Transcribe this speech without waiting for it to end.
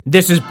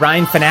This is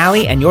Brian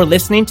Finale, and you're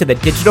listening to the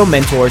Digital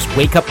Mentors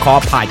Wake Up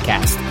Call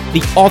podcast,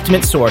 the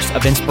ultimate source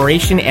of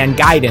inspiration and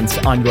guidance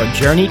on your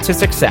journey to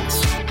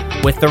success.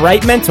 With the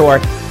right mentor,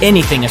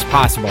 anything is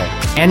possible.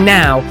 And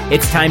now,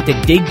 it's time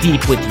to dig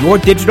deep with your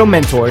digital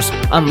mentors,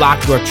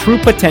 unlock your true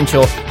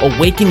potential,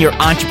 awaken your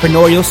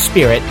entrepreneurial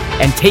spirit,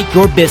 and take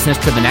your business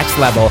to the next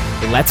level.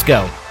 Let's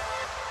go.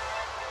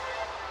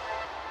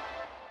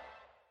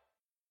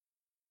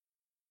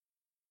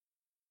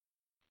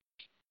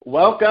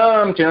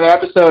 Welcome to another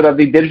episode of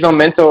the Digital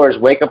Mentors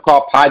Wake Up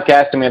Call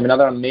podcast, and we have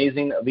another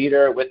amazing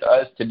leader with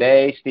us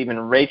today. Stephen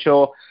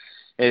Rachel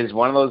is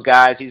one of those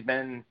guys. He's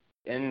been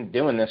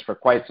doing this for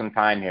quite some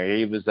time here.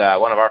 He was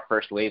one of our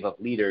first wave of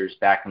leaders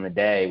back in the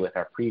day with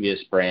our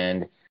previous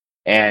brand,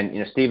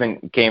 and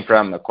Stephen came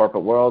from the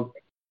corporate world.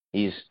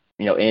 He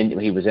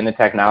was in the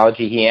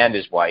technology. He and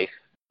his wife,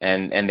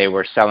 and they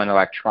were selling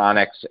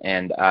electronics,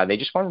 and they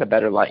just wanted a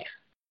better life.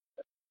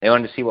 They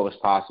wanted to see what was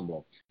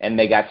possible, and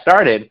they got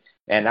started.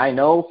 And I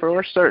know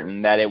for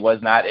certain that it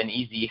was not an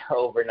easy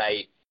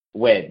overnight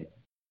win.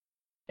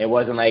 It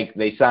wasn't like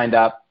they signed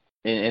up,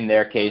 in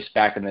their case,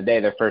 back in the day,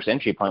 their first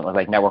entry point was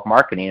like network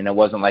marketing, and it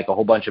wasn't like a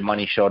whole bunch of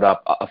money showed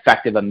up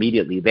effective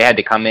immediately. They had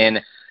to come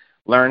in,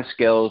 learn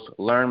skills,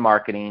 learn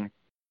marketing,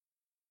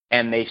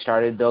 and they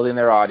started building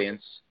their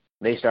audience.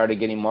 They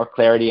started getting more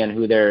clarity on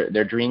who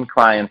their dream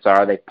clients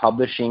are. They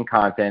publishing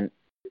content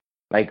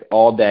like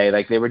all day,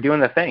 like they were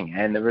doing the thing,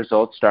 and the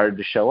results started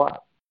to show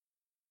up.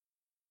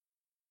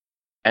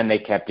 And they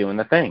kept doing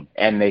the thing,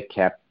 and they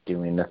kept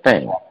doing the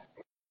thing.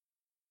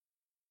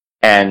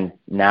 And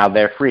now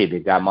they're free.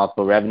 They've got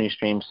multiple revenue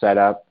streams set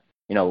up.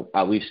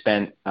 We've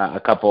spent a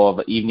couple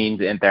of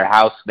evenings at their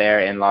house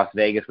there in Las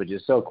Vegas, which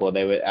is so cool.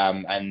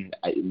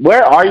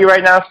 Where are you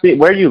right now, Steve?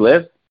 Where do you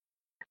live?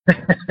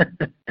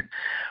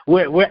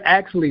 We're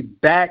actually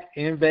back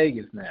in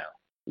Vegas now.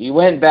 You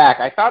went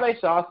back. I thought I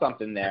saw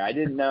something there. I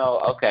didn't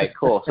know. Okay,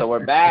 cool. So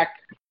we're back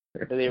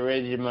to the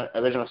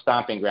original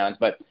stomping grounds.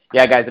 But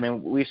yeah, guys,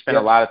 we've spent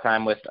a lot of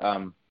time with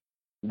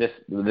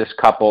this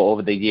couple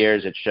over the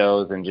years at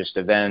shows and just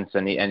events,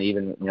 and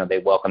even they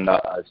welcomed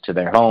us to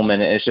their home,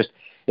 and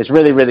it's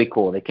really, really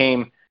cool. They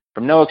came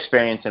from no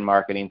experience in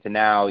marketing to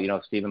now,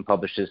 Stephen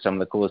publishes some of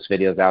the coolest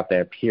videos out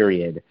there,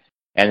 period,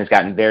 and has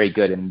gotten very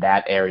good in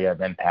that area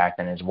of impact.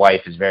 And his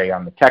wife is very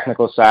on the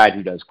technical side,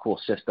 who does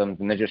cool systems,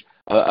 and they're just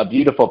a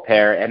beautiful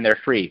pair, and they're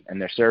free, and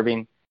they're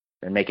serving,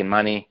 they're making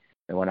money.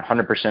 They want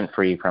 100%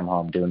 free from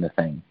home doing the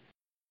thing.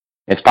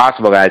 It's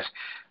possible, guys.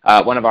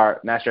 One of our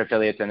master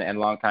affiliates and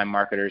longtime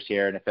marketers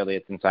here and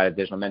affiliates inside of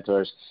Digital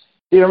Mentors,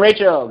 Stephen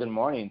Rachel. Good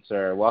morning,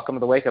 sir. Welcome to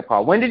the Wake Up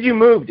Call. When did you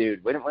move,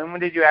 dude? When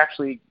did you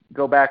actually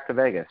go back to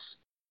Vegas?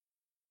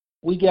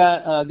 We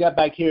got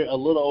back here a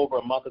little over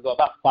a month ago,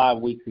 about 5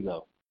 weeks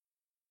ago.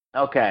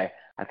 Okay.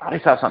 I thought I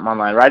saw something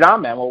online. Right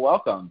on, man. Well,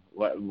 welcome.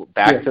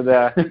 Back to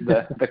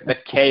the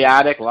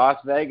chaotic Las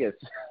Vegas.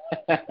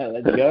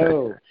 Let's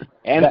go.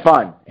 And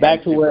fun.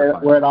 Back to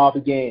where it all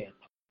began.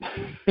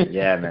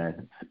 Yeah,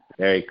 man.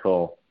 Very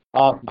cool.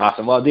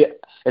 Awesome. Well,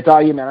 it's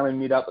all you, man. I'm going to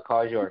mute up. The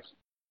call is yours.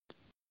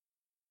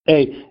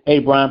 Hey,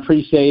 Brian,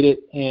 appreciate it.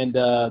 And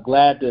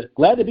glad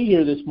to be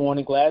here this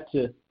morning. Glad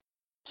to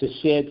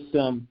shed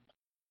some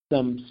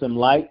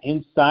light,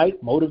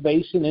 insight,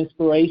 motivation,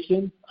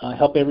 inspiration,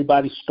 help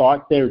everybody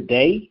start their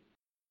day.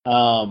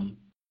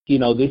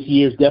 This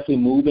year's definitely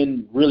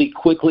moving really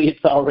quickly.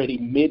 It's already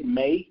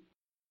mid-May.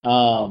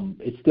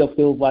 It still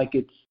feels like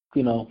it's,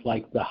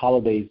 like the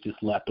holidays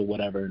just left or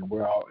whatever, and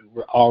we're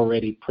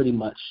already pretty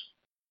much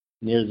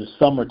near the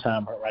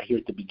summertime right here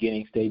at the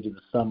beginning stage of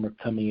the summer,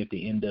 coming at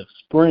the end of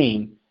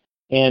spring.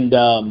 And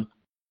a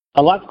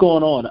lot's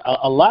going on.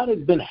 A lot has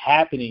been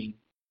happening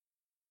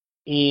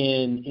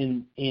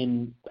in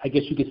I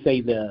guess you could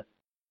say this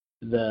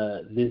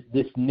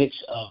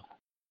niche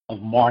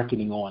of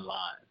marketing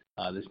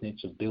online, this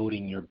niche of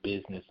building your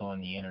business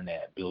on the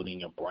internet, building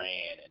your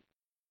brand, and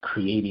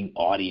creating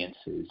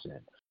audiences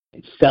and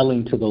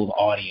selling to those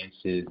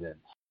audiences, and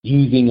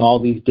using all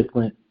these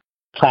different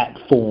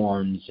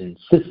platforms and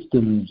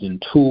systems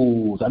and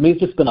tools. It's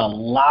just been a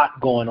lot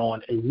going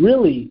on, and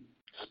really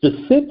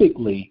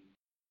specifically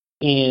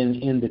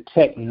in the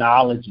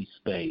technology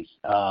space.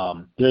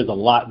 There's a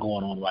lot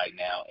going on right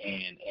now,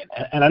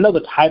 and I know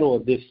the title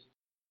of this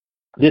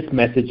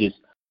message is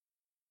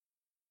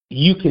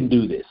 "You Can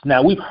Do This."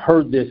 Now, we've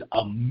heard this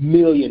a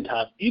million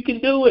times. You can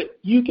do it.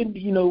 You can,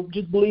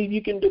 just believe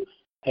you can do it.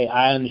 Hey,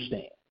 I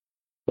understand.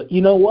 But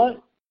you know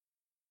what?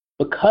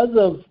 Because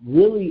of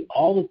really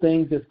all the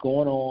things that's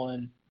going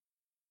on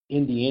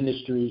in the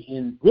industry,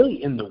 and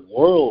really in the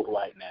world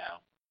right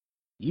now,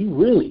 you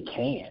really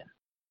can.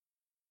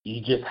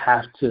 You just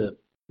have to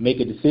make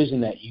a decision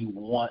that you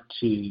want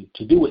to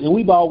do it. And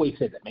we've always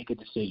said that, make a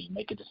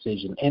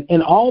decision. And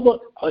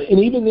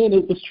even then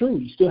it was true.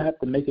 You still have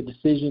to make a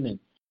decision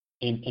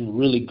and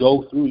really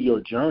go through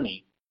your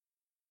journey.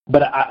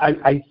 But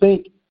I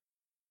think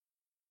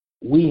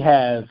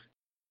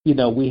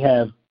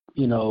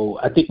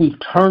I think we've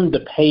turned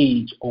the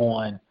page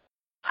on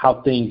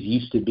how things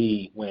used to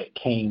be when it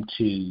came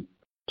to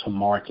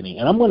marketing.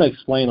 And I'm going to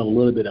explain a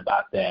little bit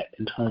about that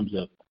in terms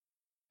of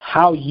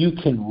how you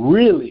can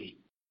really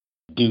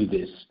do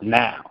this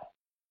now.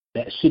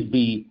 That should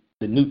be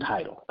the new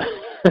title,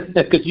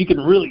 because you can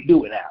really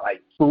do it now,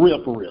 like for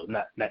real.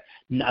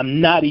 I'm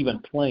not even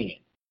playing.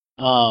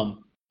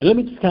 Let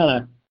me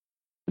kind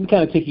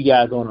of take you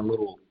guys on a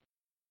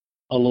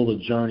little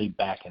journey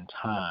back in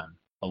time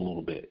a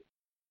little bit.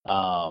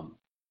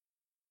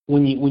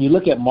 When you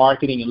look at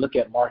marketing and look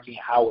at marketing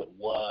how it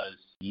was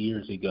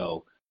years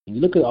ago, and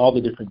you look at all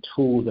the different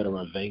tools that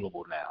are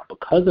available now,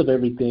 because of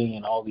everything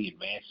and all the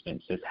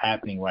advancements that's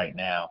happening right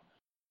now,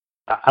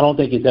 I don't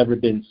think it's ever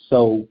been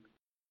so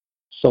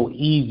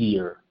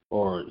easier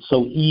or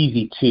so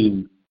easy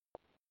to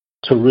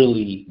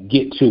really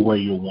get to where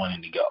you're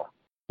wanting to go.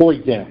 For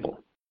example,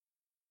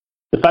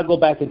 if I go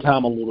back in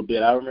time a little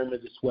bit, I remember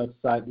this little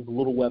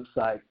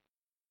website,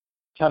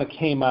 kind of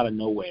came out of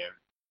nowhere.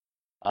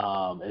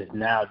 It's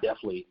now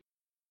definitely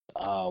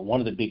one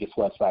of the biggest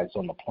websites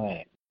on the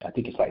planet. I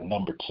think it's like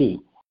number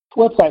 2. It's a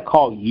website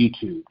called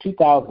YouTube,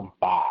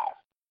 2005,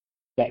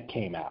 that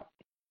came out.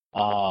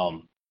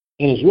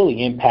 And it's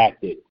really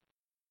impacted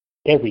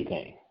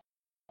everything,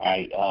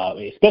 right?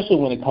 Especially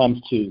when it comes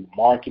to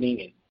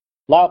marketing and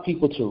allow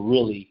people to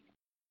really,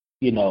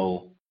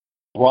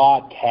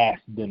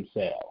 broadcast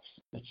themselves.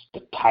 It's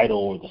the title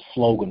or the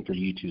slogan for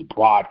YouTube,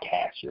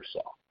 broadcast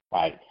yourself,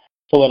 right?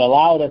 So it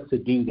allowed us to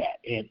do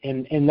that.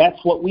 And that's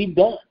what we've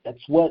done.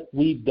 That's what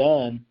we've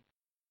done,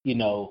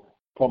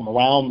 from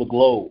around the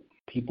globe.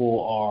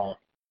 People are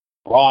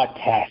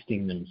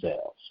broadcasting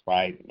themselves,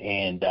 right?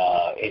 And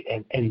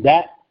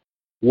that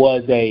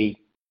was a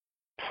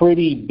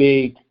pretty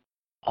big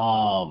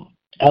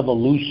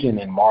evolution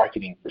in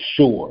marketing for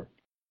sure.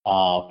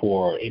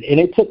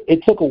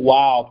 It took a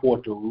while for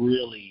it to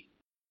really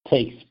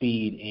take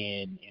speed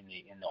in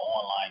the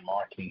online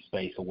marketing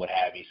space or what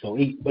have you.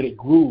 But it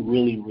grew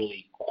really,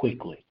 really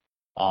quickly.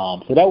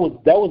 So that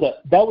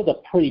was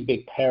a pretty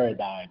big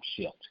paradigm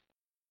shift,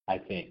 I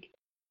think.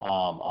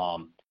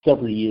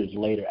 Several years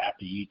later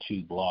after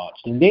YouTube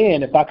launched, and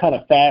then if I kind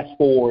of fast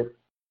forward,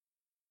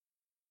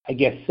 I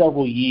guess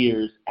several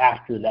years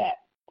after that,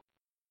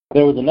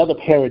 there was another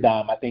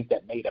paradigm I think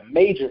that made a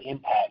major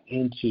impact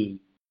into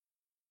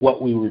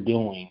what we were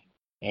doing.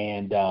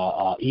 And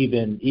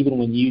even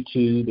when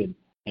YouTube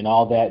and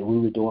all that, we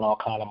were doing all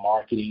kind of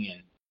marketing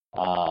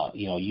and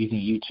using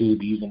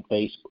YouTube, using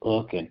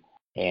Facebook,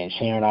 and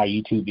sharing our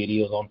YouTube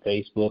videos on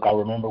Facebook. I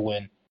remember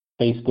when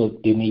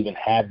Facebook didn't even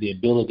have the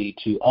ability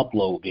to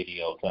upload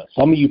videos.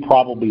 Some of you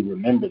probably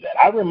remember that.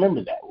 I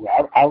remember that.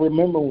 I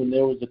remember when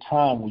there was a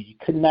time when you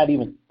could not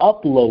even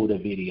upload a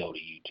video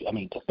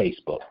to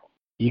Facebook.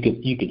 You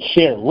could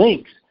share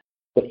links,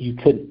 but you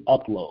couldn't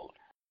upload.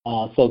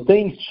 So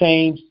things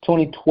changed.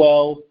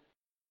 2012,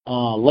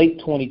 late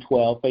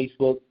 2012,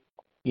 Facebook,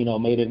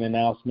 made an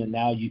announcement.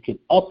 Now you can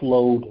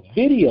upload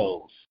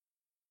videos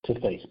to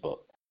Facebook.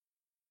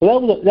 So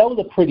that was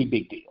a pretty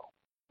big deal.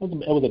 It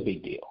was a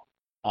big deal.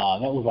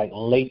 That was like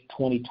late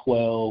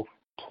 2012,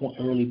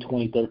 early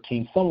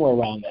 2013, somewhere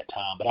around that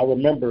time. But I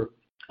remember,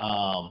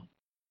 and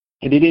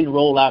it didn't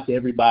roll out to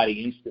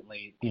everybody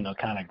instantly.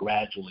 Kind of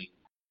gradually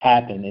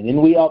happened, and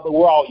then we're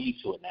all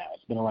used to it now.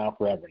 It's been around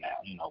forever now.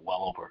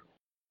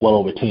 Well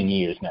over 10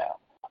 years now.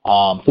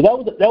 So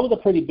that was a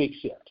pretty big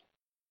shift.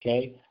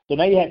 Okay, so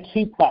now you had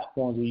 2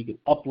 platforms where you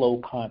could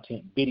upload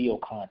content, video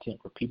content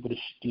for people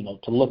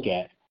to look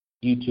at.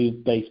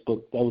 YouTube,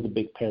 Facebook. That was a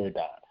big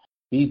paradigm.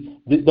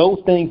 Those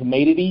things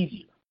made it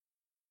easier.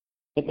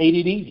 It made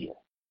it easier.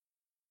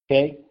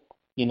 Okay,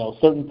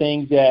 certain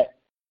things that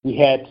we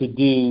had to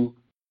do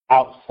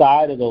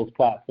outside of those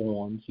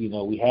platforms.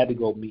 We had to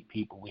go meet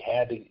people. We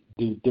had to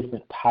do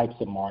different types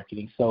of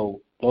marketing.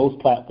 So those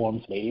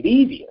platforms made it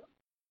easier.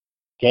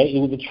 Okay, it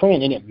was a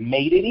trend, and it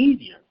made it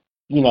easier.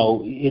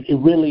 It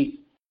really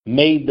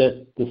made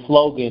the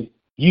slogan,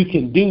 "You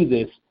can do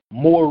this,"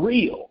 more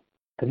real.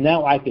 Because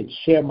now I can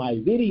share my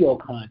video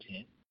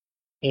content,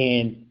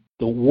 and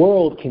the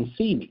world can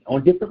see me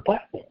on different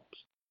platforms.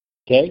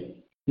 Okay,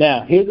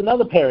 now here's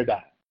another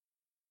paradigm.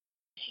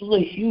 This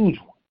was a huge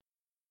one,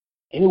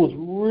 and it was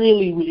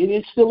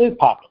it still is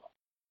popular,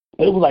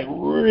 but it was like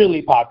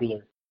really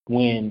popular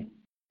when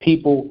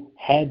people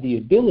had the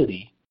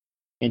ability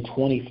in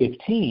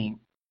 2015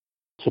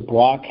 to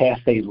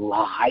broadcast a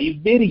live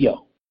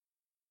video.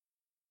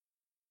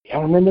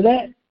 Y'all remember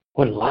that?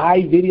 When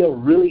live video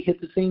really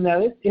hit the scene? Now,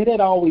 it had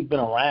always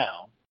been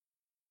around,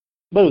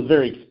 but it was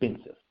very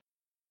expensive.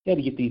 You had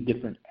to get these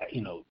different,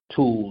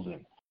 tools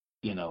and,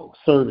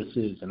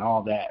 services and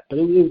all that. But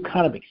it was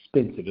kind of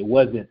expensive. It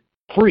wasn't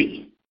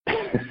free.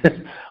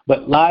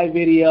 But live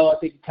video, I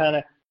think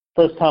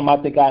first time I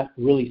think I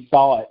really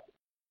saw it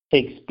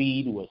take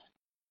speed was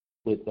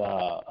with,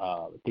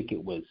 I think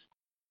it was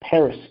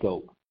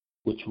Periscope,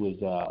 which was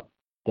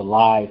the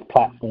live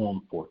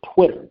platform for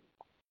Twitter.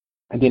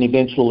 And then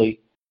eventually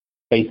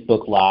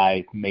Facebook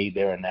Live made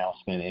their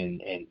announcement,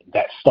 and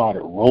that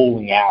started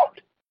rolling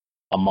out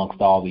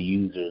amongst all the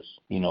users,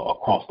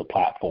 across the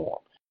platform.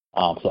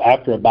 So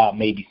after about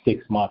maybe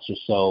 6 months or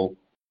so,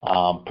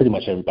 pretty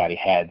much everybody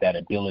had that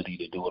ability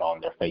to do it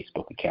on their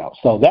Facebook account.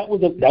 So that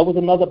was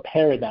another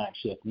paradigm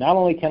shift. Not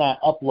only can I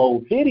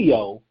upload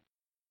video,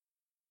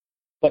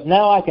 but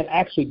now I can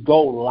actually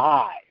go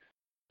live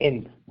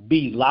and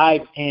be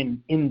live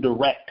and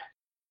indirect,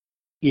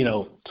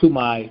 to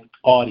my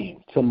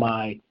audience, to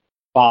my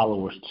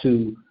followers,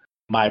 to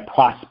my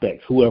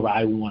prospects, whoever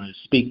I want to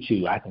speak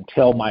to. I can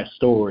tell my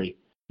story,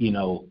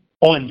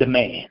 on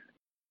demand,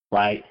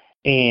 right?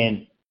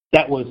 And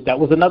that was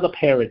another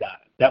paradigm.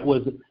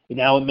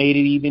 Now it made it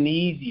even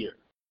easier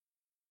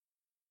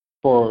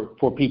for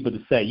people to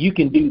say, you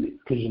can do this,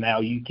 because now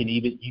you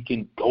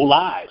can go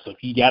live. So if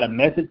you got a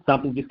message,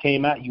 something just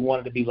came out, you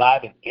wanted to be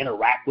live and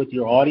interact with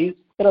your audience,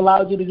 it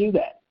allows you to do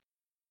that.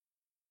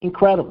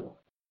 Incredible.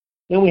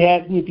 Then we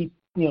had, if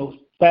you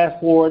fast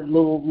forward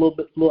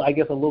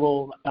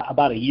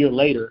about a year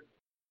later,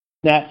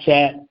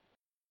 Snapchat,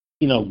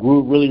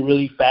 grew really,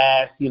 really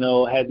fast,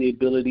 had the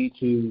ability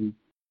to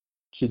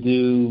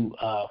do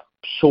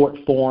short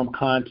form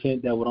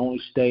content that would only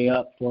stay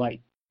up for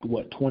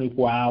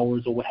 24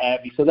 hours or what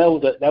have you. So that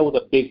was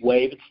a big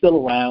wave. It's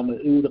still around,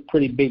 but it was a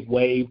pretty big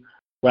wave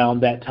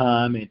around that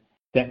time, and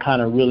that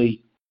kind of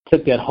really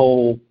took that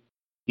whole,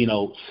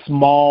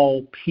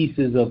 small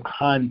pieces of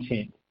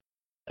content.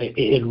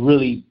 It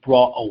really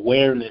brought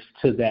awareness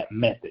to that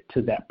method,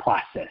 to that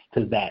process,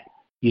 to that,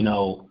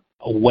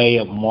 a way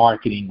of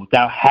marketing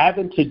without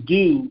having to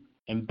do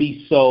and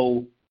be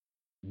so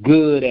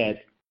good at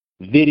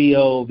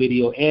video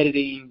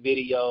editing,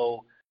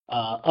 video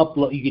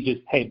upload. You could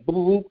just, hey,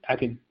 boop, I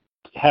can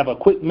have a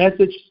quick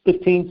message,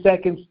 15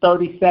 seconds,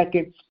 30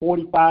 seconds,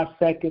 45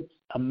 seconds,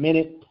 a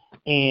minute,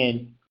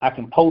 and I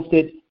can post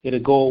it. It'll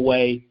go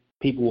away.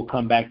 People will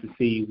come back to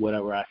see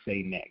whatever I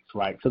say next,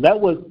 right? So that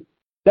was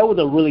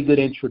a really good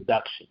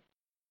introduction.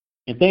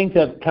 And things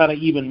have kind of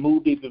even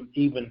moved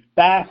even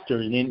faster.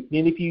 And then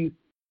if you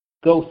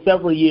go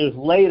several years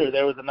later,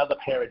 there was another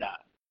paradigm.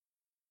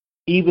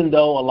 Even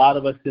though a lot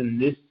of us in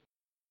this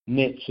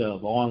niche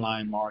of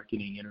online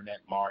marketing, internet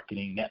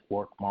marketing,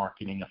 network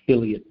marketing,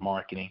 affiliate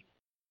marketing,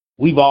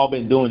 we've all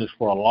been doing this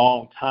for a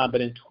long time.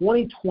 But in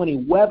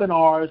 2020,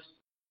 webinars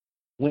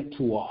went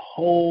to a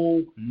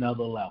whole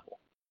nother level.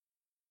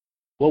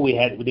 Well, we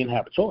didn't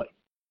have a choice.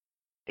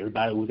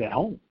 Everybody was at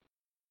home.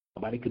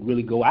 Nobody could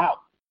really go out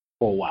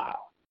for a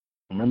while.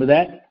 Remember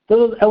that?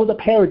 So that was a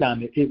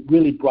paradigm. It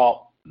really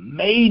brought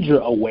major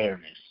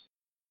awareness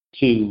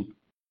to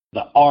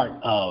the art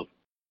of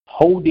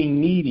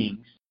holding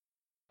meetings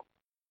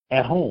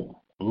at home,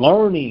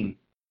 learning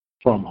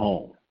from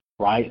home,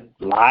 right?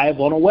 Live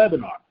on a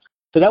webinar.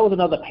 So that was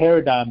another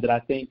paradigm that I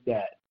think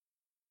that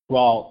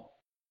brought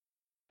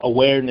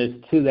awareness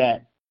to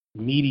that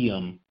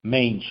medium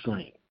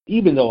mainstream,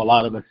 even though a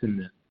lot of us in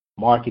the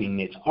marketing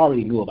niche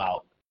already knew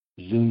about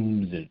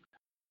Zooms and,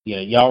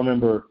 y'all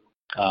remember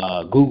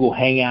Google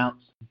Hangouts?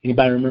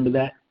 Anybody remember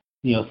that?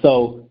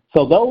 So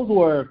those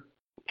were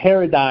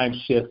paradigm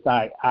shifts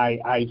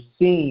I've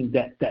seen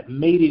that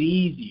made it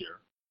easier.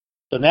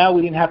 So now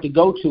we didn't have to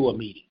go to a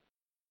meeting.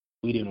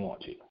 We didn't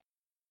want to,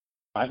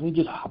 right? We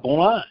just hop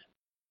online,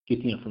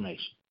 get the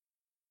information.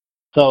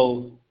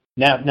 So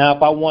now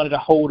if I wanted to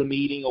hold a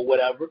meeting or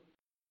whatever,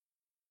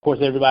 of course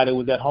everybody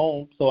was at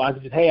home, so I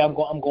could just, hey, I'm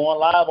going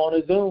live on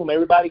a Zoom.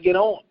 Everybody get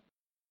on.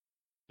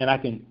 And I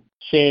can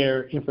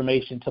share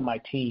information to my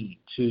team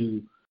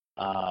to,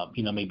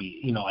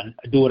 maybe,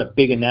 do a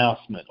big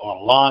announcement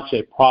or launch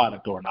a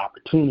product or an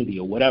opportunity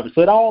or whatever.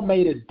 So it all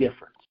made a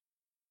difference.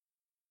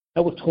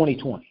 That was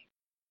 2020.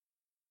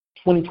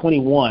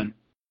 2021,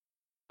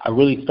 I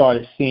really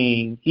started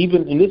seeing,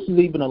 and this is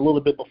even a little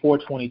bit before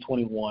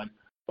 2021,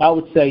 I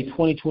would say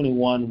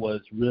 2021 was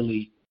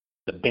really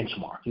the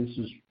benchmark. This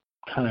is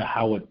kind of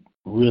how it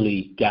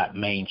really got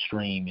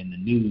mainstream in the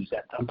news.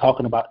 I'm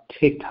talking about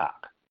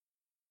TikTok.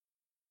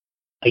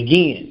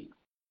 Again,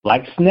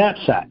 like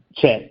Snapchat,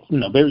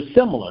 very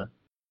similar,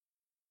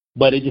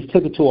 but it just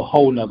took it to a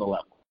whole nother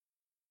level.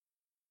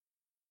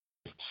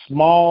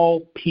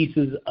 Small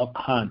pieces of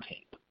content.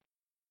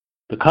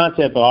 The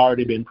concept had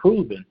already been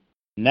proven.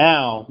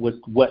 Now, with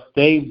what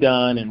they've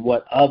done and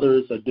what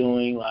others are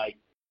doing, like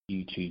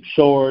YouTube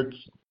Shorts,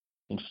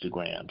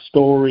 Instagram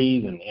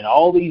Stories, and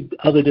all these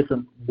other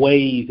different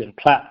ways and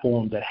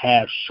platforms that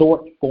have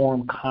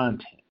short-form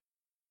content.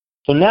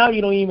 So now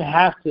you don't even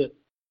have to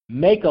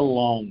make a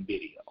long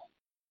video.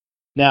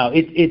 Now,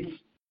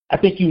 I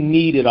think you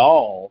need it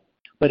all,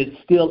 but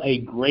it's still a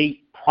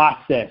great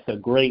process, a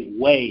great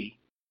way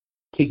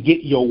to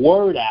get your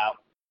word out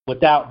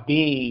without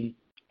being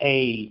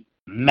a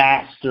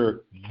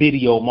master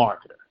video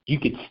marketer. You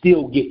could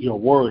still get your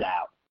word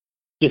out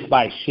just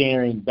by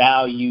sharing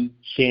value,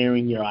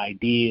 sharing your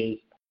ideas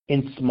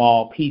in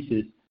small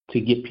pieces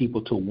to get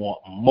people to want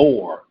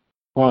more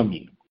from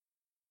you.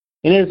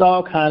 And there's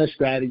all kinds of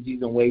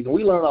strategies and ways, and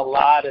we learn a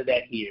lot of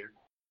that here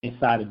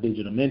inside of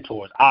Digital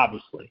Mentors,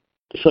 obviously,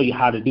 to show you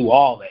how to do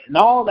all that. And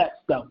all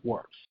that stuff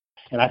works.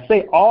 And I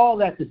say all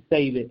that to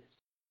say this.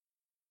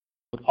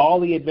 With all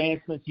the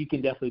advancements, you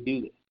can definitely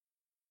do this.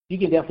 You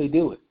can definitely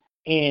do it.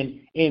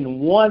 And in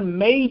one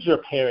major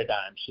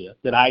paradigm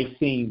shift that I've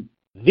seen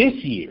this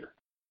year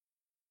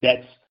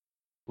that's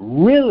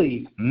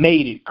really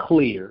made it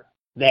clear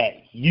that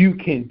you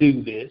can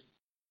do this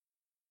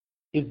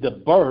is the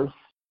birth.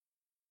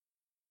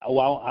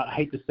 Well, I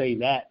hate to say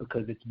that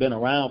because it's been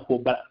around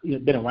for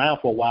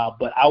a while,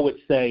 but I would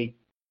say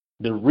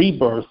the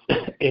rebirth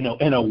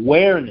in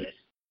awareness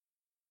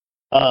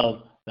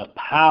of the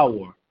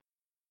power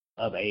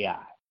of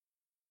AI.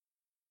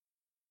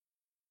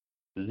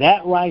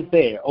 That right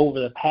there, over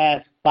the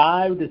past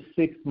 5 to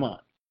 6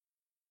 months,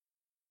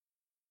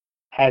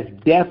 has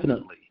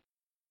definitely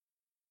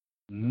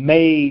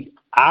made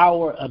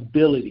our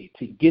ability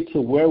to get to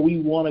where we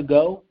want to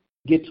go,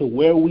 get to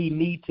where we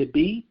need to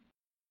be.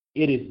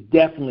 It has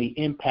definitely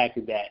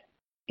impacted that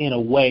in a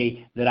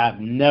way that I've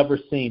never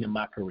seen in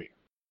my career.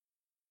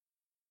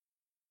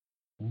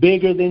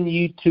 Bigger than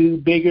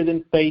YouTube, bigger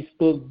than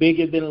Facebook,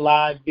 bigger than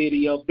live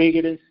video,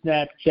 bigger than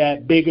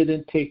Snapchat, bigger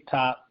than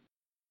TikTok.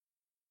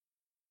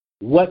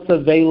 What's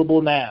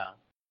available now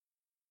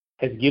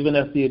has given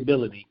us the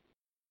ability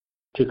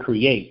to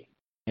create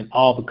and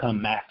all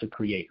become master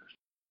creators.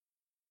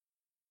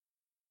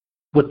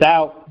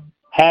 Without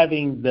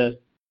having the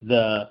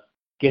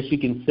guess you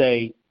can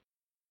say,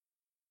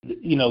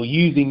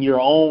 using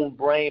your own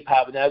brain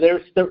power. Now,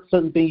 there's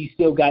certain things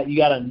you got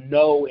to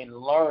know and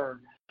learn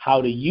how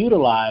to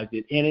utilize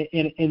it.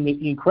 And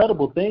the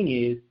incredible thing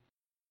is,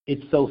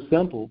 it's so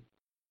simple,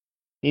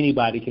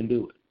 anybody can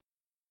do it,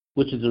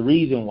 which is the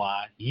reason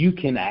why you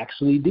can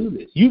actually do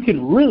this. You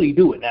can really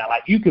do it now.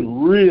 Like, you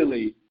can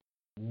really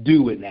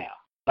do it now.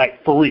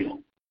 Like, for real.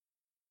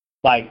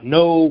 Like,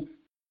 no,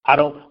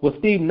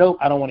 Steve, nope,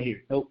 I don't want to hear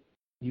it. Nope,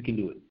 you can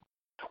do it.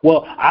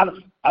 Well, I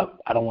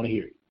don't want to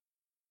hear it.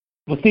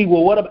 Well, Steve,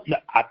 what about, no,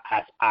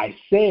 I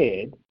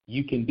said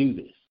you can do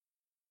this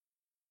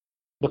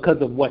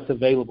because of what's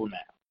available now.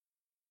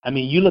 I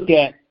mean, you look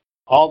at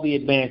all the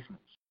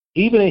advancements,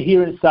 even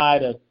here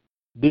inside of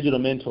Digital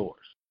Mentors,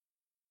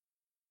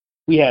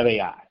 we have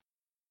AI.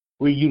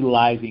 We're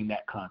utilizing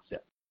that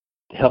concept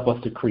to help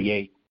us to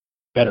create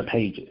better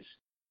pages,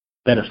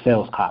 better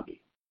sales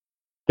copy,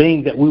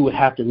 things that we would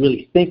have to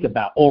really think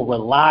about or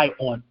rely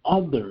on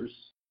others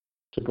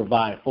to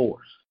provide for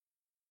us.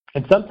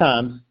 And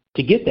sometimes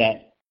to get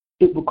that,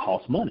 it would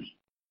cost money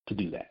to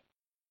do that.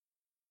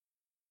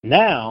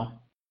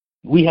 Now,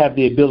 we have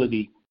the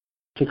ability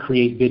to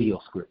create video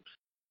scripts,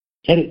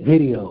 edit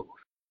videos,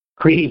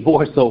 create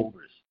voiceovers,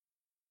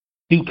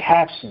 do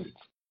captions,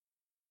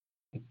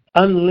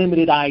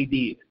 unlimited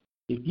ideas.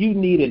 If you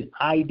need an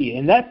idea,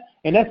 and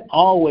that's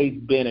always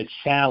been a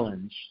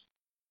challenge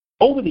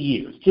over the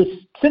years, just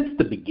since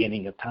the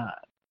beginning of time.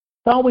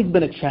 It's always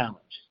been a challenge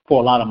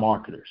for a lot of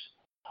marketers.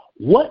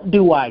 What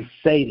do I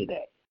say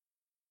today?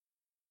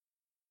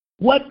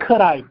 What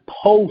could I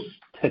post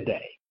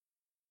today?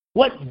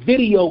 What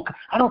video?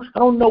 I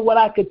don't know what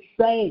I could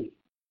say.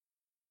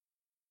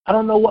 I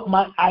don't know what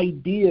my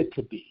idea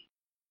could be.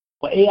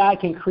 Well, AI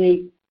can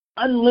create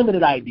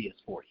unlimited ideas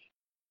for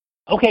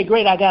you. Okay,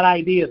 great, I got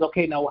ideas.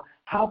 Okay, now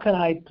how can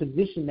I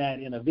position that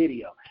in a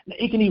video?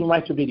 It can even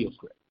write your video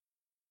script.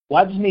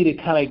 Well, I just need to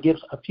kind of give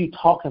a few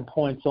talking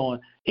points on.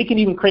 It can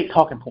even create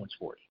talking points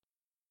for you.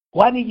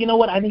 Well, I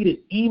need an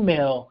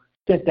email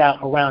sent out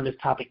around this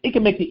topic. It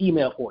can make the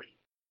email for you.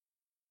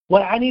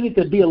 Well, I need it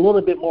to be a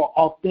little bit more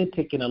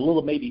authentic and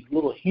maybe a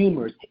little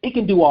humorous. It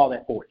can do all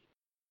that for you.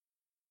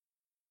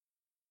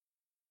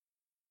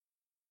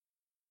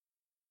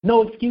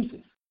 No excuses.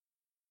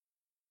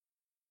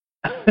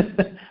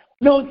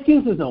 No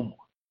excuses no more.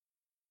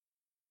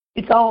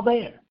 It's all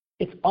there.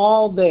 It's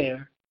all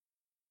there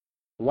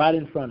right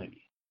in front of you.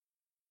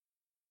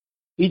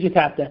 You just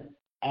have to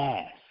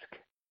ask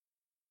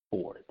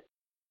for it.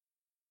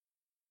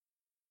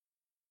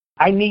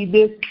 I need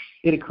this,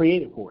 it'll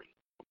create it for you.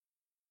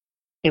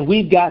 And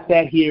we've got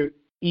that here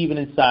even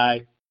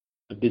inside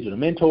of Digital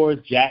Mentors.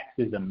 Jax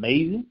is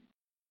amazing.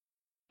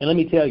 And let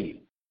me tell you,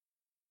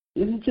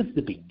 this is just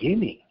the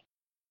beginning.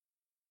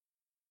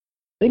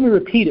 Let me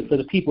repeat it for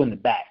the people in the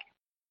back.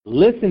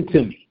 Listen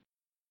to me.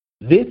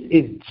 This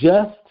is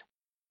just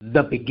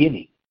the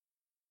beginning.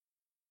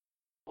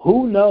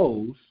 Who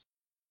knows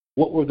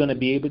what we're going to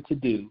be able to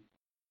do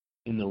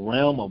in the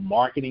realm of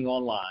marketing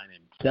online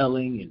and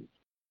selling and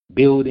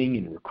building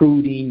and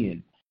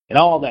recruiting and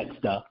all that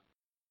stuff.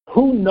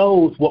 Who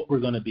knows what we're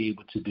going to be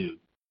able to do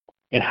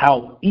and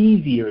how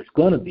easier it's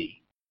going to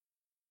be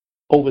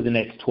over the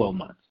next 12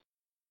 months.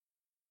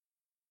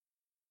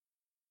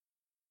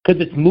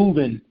 Because it's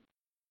moving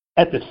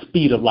at the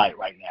speed of light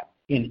right now.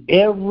 In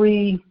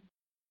every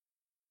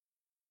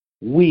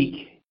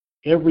week,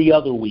 every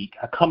other week,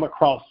 I come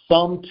across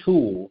some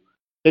tool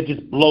that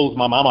just blows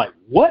my mind. I'm like,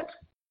 what?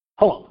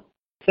 Hold on.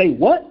 Say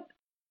what?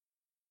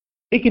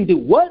 It can do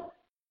what?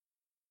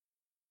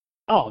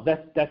 Oh,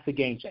 that's a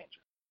game changer.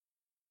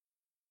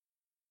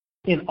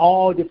 In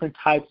all different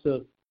types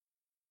of,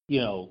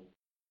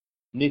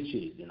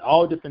 niches and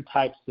all different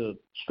types of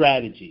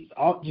strategies.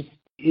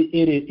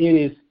 It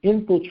is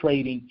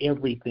infiltrating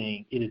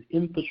everything. It is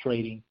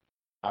infiltrating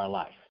our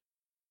life.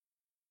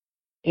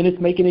 and it's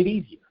making it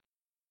easier.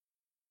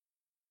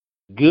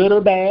 Good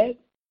or bad,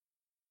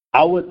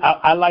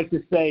 I like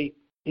to say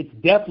it's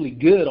definitely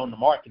good on the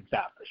marketing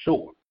side for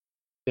sure,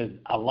 because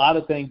a lot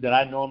of things that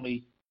I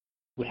normally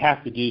would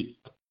have to do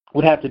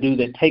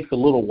that takes a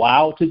little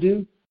while to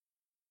do,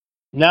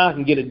 now I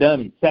can get it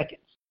done in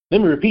seconds.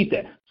 Let me repeat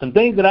that. Some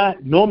things that I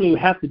normally would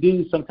have to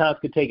do sometimes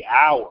could take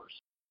hours.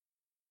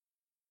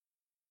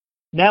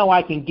 Now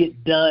I can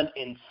get done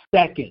in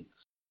seconds.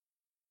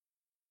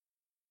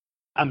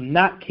 I'm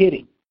not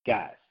kidding,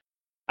 guys.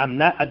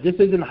 This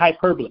isn't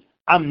hyperbole.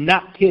 I'm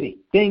not kidding.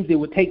 Things that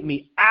would take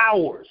me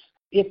hours,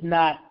 if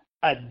not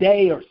a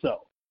day or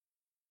so,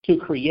 to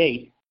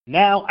create,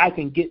 now I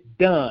can get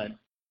done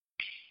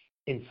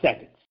in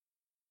seconds.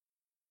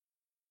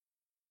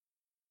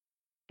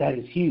 That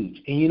is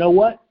huge. And you know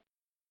what?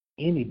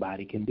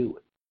 Anybody can do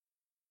it.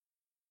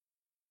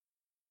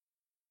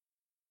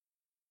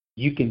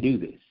 You can do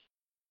this.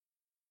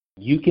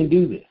 You can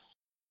do this.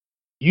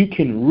 You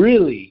can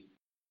really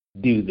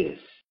do this.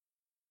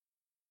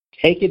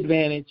 Take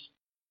advantage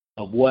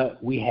of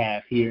what we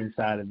have here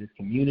inside of this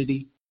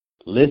community.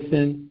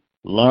 Listen,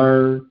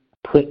 learn,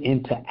 put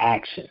into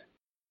action.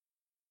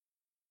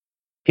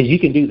 Because you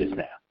can do this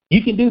now.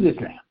 You can do this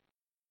now.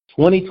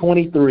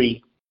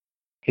 2023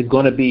 is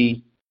going to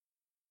be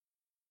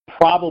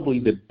probably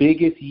the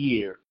biggest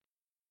year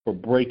for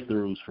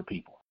breakthroughs for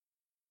people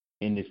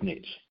in this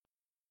niche.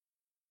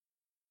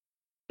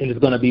 And it's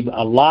going to be,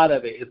 a lot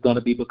of it is going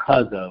to be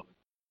because of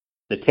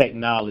the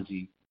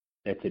technology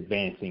that's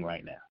advancing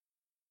right now.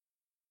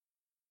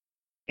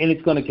 And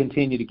it's going to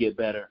continue to get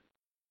better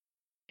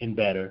and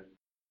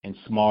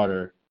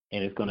smarter,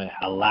 and it's going to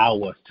allow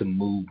us to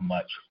move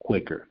much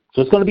quicker.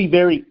 So it's going to be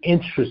very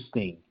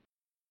interesting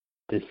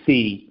to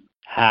see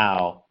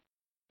how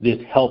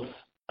this helps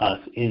us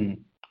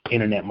in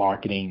internet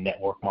marketing,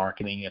 network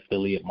marketing,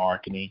 affiliate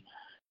marketing,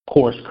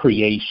 course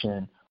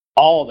creation,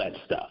 all that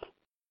stuff.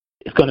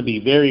 It's going to be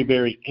very,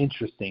 very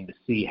interesting to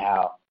see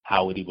how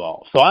it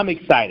evolves. So I'm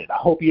excited. I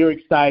hope you're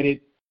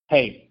excited.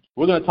 Hey,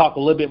 we're going to talk a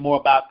little bit more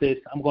about this.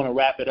 I'm going to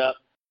wrap it up.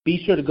 Be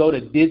sure to go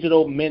to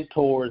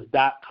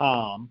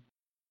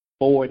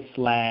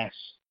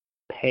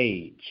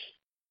digitalmentors.com/page.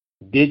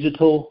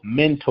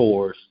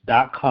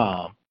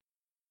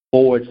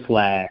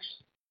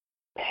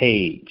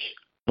 digitalmentors.com/page.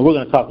 And we're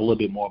going to talk a little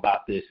bit more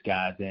about this,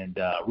 guys, and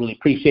really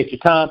appreciate your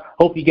time.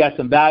 Hope you got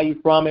some value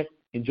from it.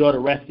 Enjoy the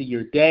rest of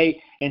your day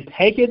and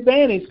take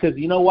advantage, because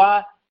you know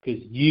why?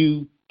 Because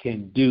you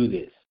can do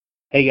this.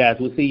 Hey, guys,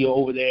 we'll see you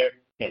over there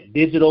at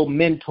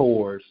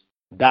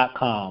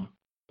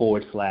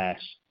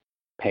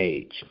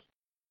digitalmentors.com/page.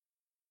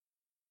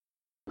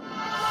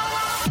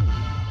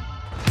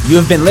 You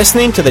have been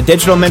listening to the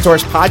Digital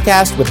Mentors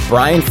Podcast with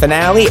Brian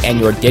Finale and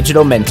your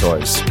digital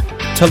mentors.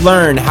 To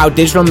learn how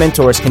Digital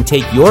Mentors can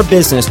take your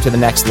business to the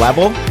next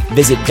level,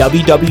 visit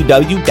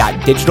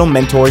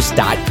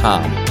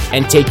www.digitalmentors.com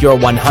and take your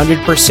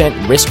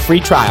 100%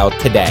 risk-free trial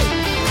today.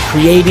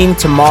 Creating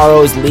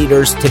tomorrow's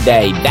leaders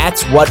today.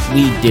 That's what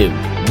we do.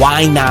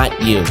 Why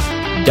not you?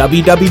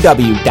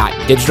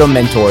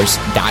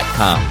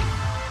 www.digitalmentors.com.